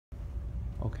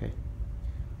Okay.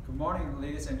 Good morning,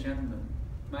 ladies and gentlemen.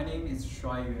 My name is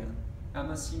Shuai Yuan. I'm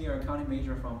a senior accounting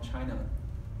major from China.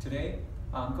 Today,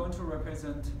 I'm going to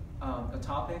represent a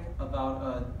topic about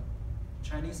a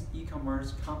Chinese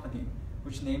e-commerce company,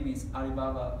 which name is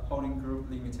Alibaba Holding Group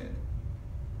Limited.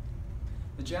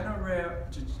 The general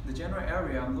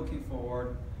area I'm looking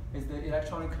for is the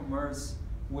electronic commerce,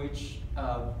 which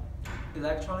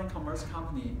electronic commerce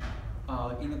company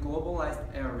in the globalized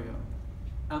area.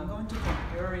 I'm going to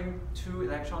comparing two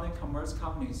electronic commerce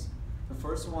companies. The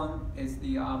first one is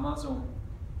the Amazon,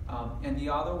 and the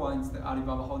other one is the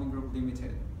Alibaba Holding Group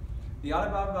Limited. The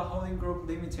Alibaba Holding Group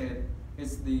Limited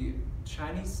is the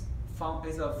Chinese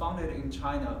founded in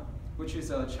China, which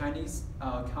is a Chinese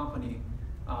company,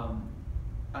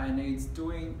 and it's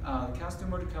doing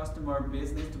customer to customer,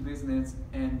 business to business,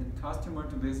 and customer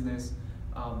to business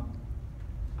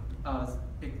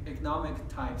economic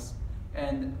types.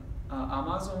 And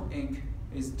Amazon Inc.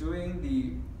 is doing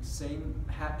the same,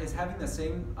 is having the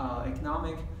same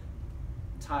economic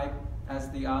type as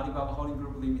the Alibaba Holding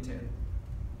Group Limited.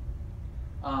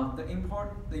 The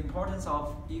importance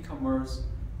of e-commerce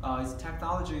is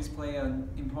technologies play an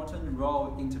important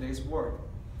role in today's world.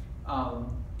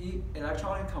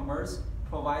 Electronic commerce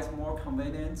provides more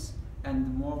convenience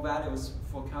and more values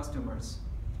for customers.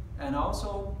 And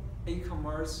also,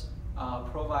 e-commerce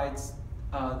provides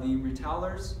the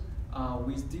retailers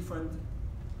with different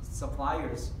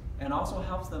suppliers, and also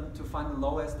helps them to find the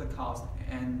lowest cost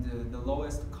and the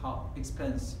lowest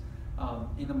expense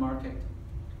in the market.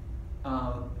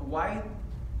 Why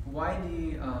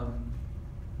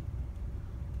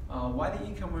the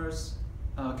e-commerce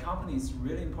company is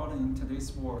really important in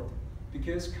today's world?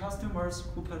 Because customers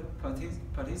who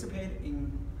participate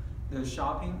in the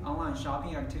online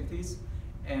shopping activities,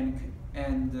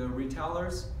 and the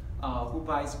retailers who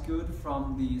buys good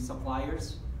from the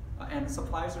suppliers, and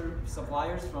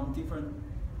suppliers from different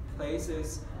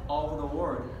places all over the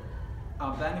world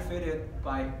are benefited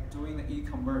by doing the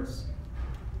e-commerce.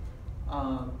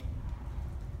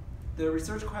 The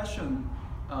research question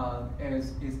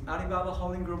is Alibaba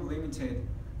Holding Group Limited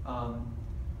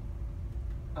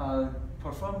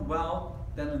perform well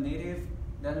than a native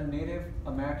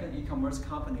American e-commerce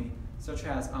company such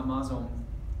as Amazon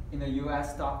in the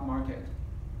US stock market?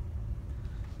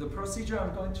 The procedure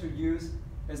I'm going to use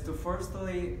is to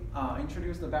firstly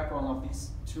introduce the background of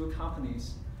these two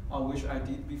companies, which I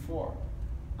did before.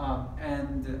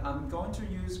 And I'm going to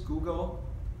use Google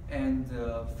and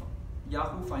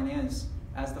Yahoo Finance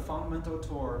as the fundamental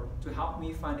tool to help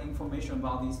me find information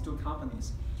about these two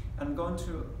companies. I'm going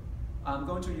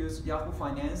to use Yahoo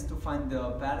Finance to find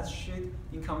the balance sheet,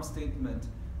 income statement,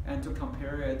 and to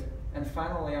compare it. And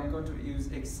finally, I'm going to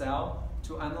use Excel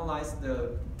to analyze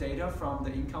the data from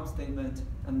the income statement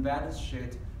and balance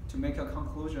sheet to make a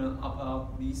conclusion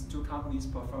about these two companies'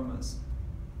 performance.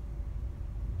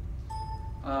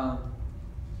 The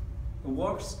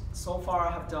works so far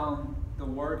I have done, the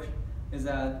work is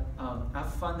that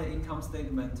I've found the income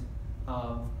statement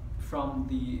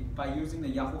by using the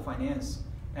Yahoo Finance,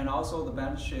 and also the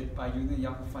balance sheet by using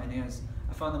Yahoo Finance.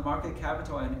 I found the market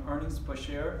capital and earnings per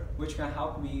share, which can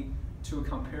help me to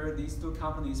compare these two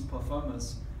companies'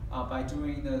 performance by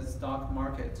doing the stock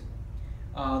market.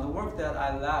 The work that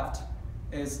I left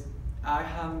is I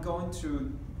am going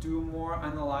to do more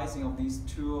analyzing of these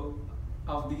two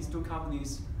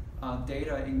companies'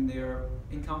 data in their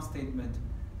income statement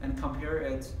and compare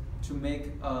it to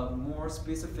make a more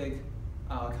specific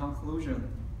conclusion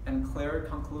and clear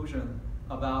conclusion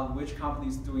about which company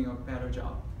is doing a better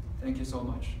job. Thank you so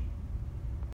much.